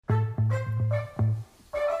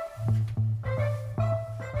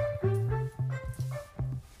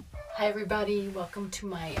Hi everybody, welcome to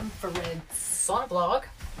my Infrared Sauna vlog.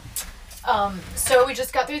 So we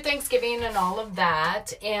just got through Thanksgiving and all of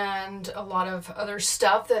that and a lot of other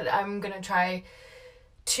stuff that I'm going to try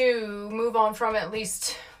to move on from, at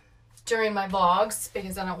least during my vlogs,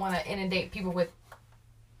 because I don't want to inundate people with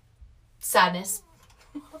sadness.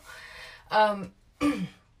 I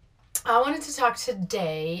wanted to talk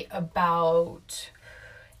today about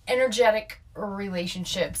energetic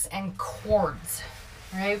relationships and chords.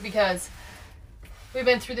 Right? Because we've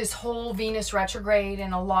been through this whole Venus retrograde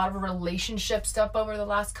and a lot of relationship stuff over the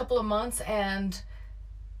last couple of months, and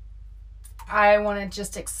I want to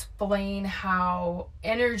just explain how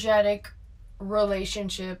energetic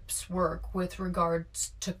relationships work with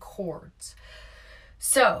regards to chords.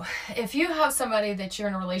 So, if you have somebody that you're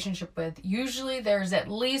in a relationship with, usually there's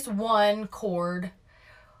at least one chord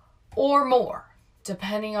or more,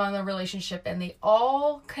 depending on the relationship, and they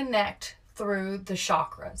all connect through the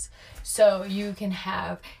chakras. So you can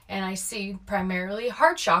have, and I see primarily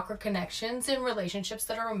heart chakra connections in relationships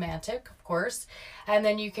that are romantic, of course. And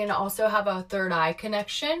then you can also have a third eye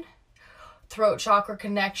connection, throat chakra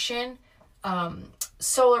connection,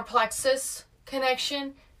 solar plexus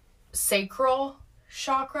connection, sacral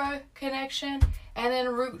chakra connection, and then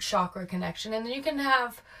root chakra connection. And then you can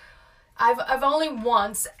have, I've only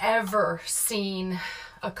once ever seen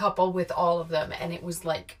a couple with all of them, and it was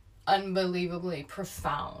like unbelievably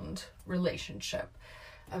profound relationship.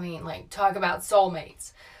 I mean, like, talk about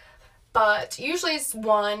soulmates. But usually it's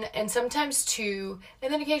one and sometimes two,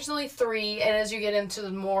 and then occasionally three, and as you get into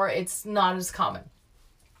the more, it's not as common.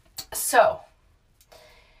 So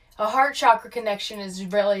a heart chakra connection is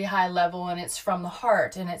really high level, and it's from the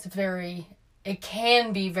heart, and it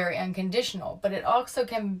can be very unconditional, but it also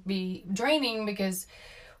can be draining because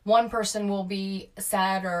one person will be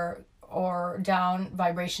sad or down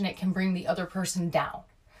vibration. It can bring the other person down.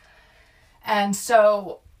 And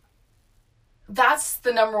so that's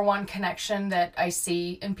the number one connection that I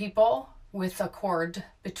see in people with a cord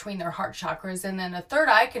between their heart chakras. And then a third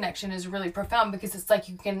eye connection is really profound because it's like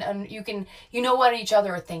you know what each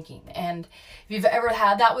other are thinking. And if you've ever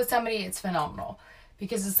had that with somebody, it's phenomenal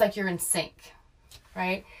because it's like you're in sync,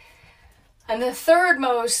 right? And the third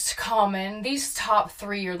most common, these top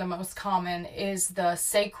three are the most common, is the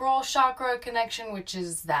sacral chakra connection, which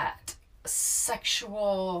is that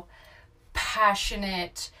sexual,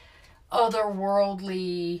 passionate,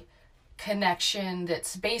 otherworldly connection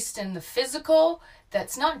that's based in the physical,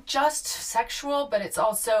 that's not just sexual, but it's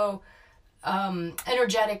also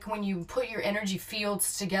energetic. When you put your energy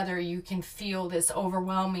fields together, you can feel this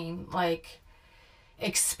overwhelming, like,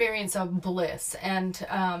 experience of bliss. And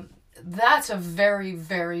that's a very,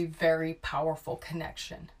 very, very powerful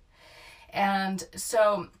connection. And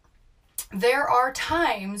so there are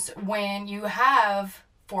times when you have,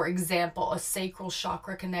 for example, a sacral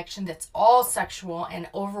chakra connection that's all sexual and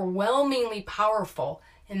overwhelmingly powerful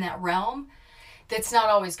in that realm. That's not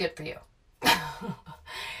always good for you.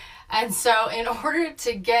 And so in order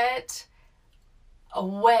to get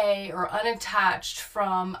away or unattached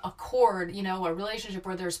from a cord, a relationship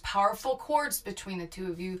where there's powerful cords between the two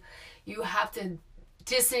of you, you have to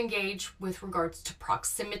disengage with regards to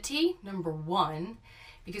proximity, number one,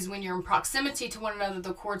 because when you're in proximity to one another,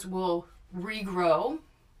 the cords will regrow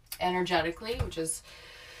energetically, which is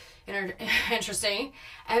interesting.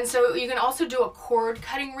 And so you can also do a cord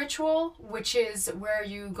cutting ritual, which is where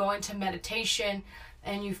you go into meditation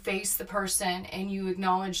and you face the person and you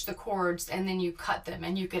acknowledge the cords and then you cut them,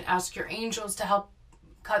 and you can ask your angels to help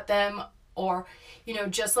cut them, or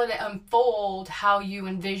just let it unfold how you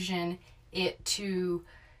envision it to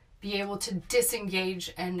be able to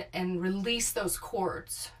disengage and release those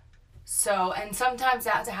cords. So, and sometimes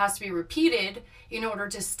that has to be repeated in order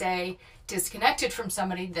to stay disconnected from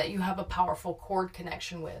somebody that you have a powerful cord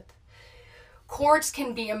connection with. Cords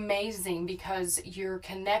can be amazing because you're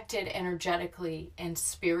connected energetically and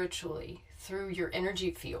spiritually through your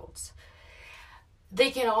energy fields.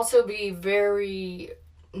 They can also be very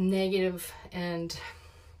negative and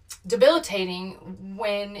debilitating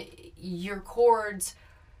when your cords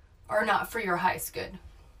are not for your highest good.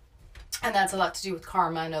 And that's a lot to do with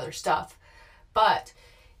karma and other stuff. But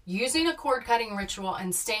using a cord cutting ritual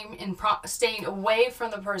and staying away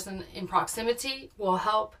from the person in proximity will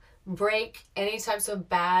help break any types of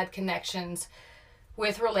bad connections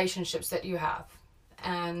with relationships that you have.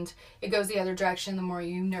 And it goes the other direction. The more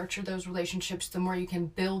you nurture those relationships, the more you can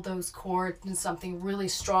build those cords into something really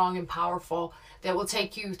strong and powerful that will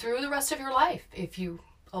take you through the rest of your life if you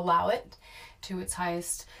allow it to its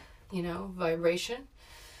highest, vibration.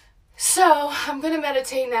 So I'm going to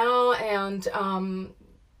meditate now and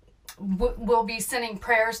will be sending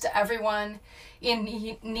prayers to everyone in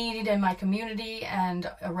need in my community and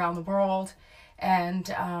around the world, and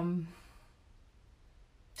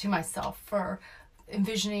to myself for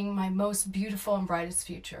envisioning my most beautiful and brightest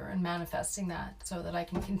future and manifesting that so that I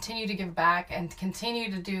can continue to give back and continue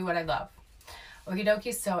to do what I love. Okie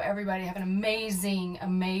dokie. So everybody have an amazing,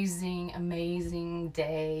 amazing, amazing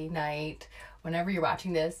day, night, whenever you're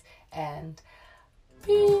watching this, and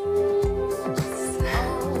peace.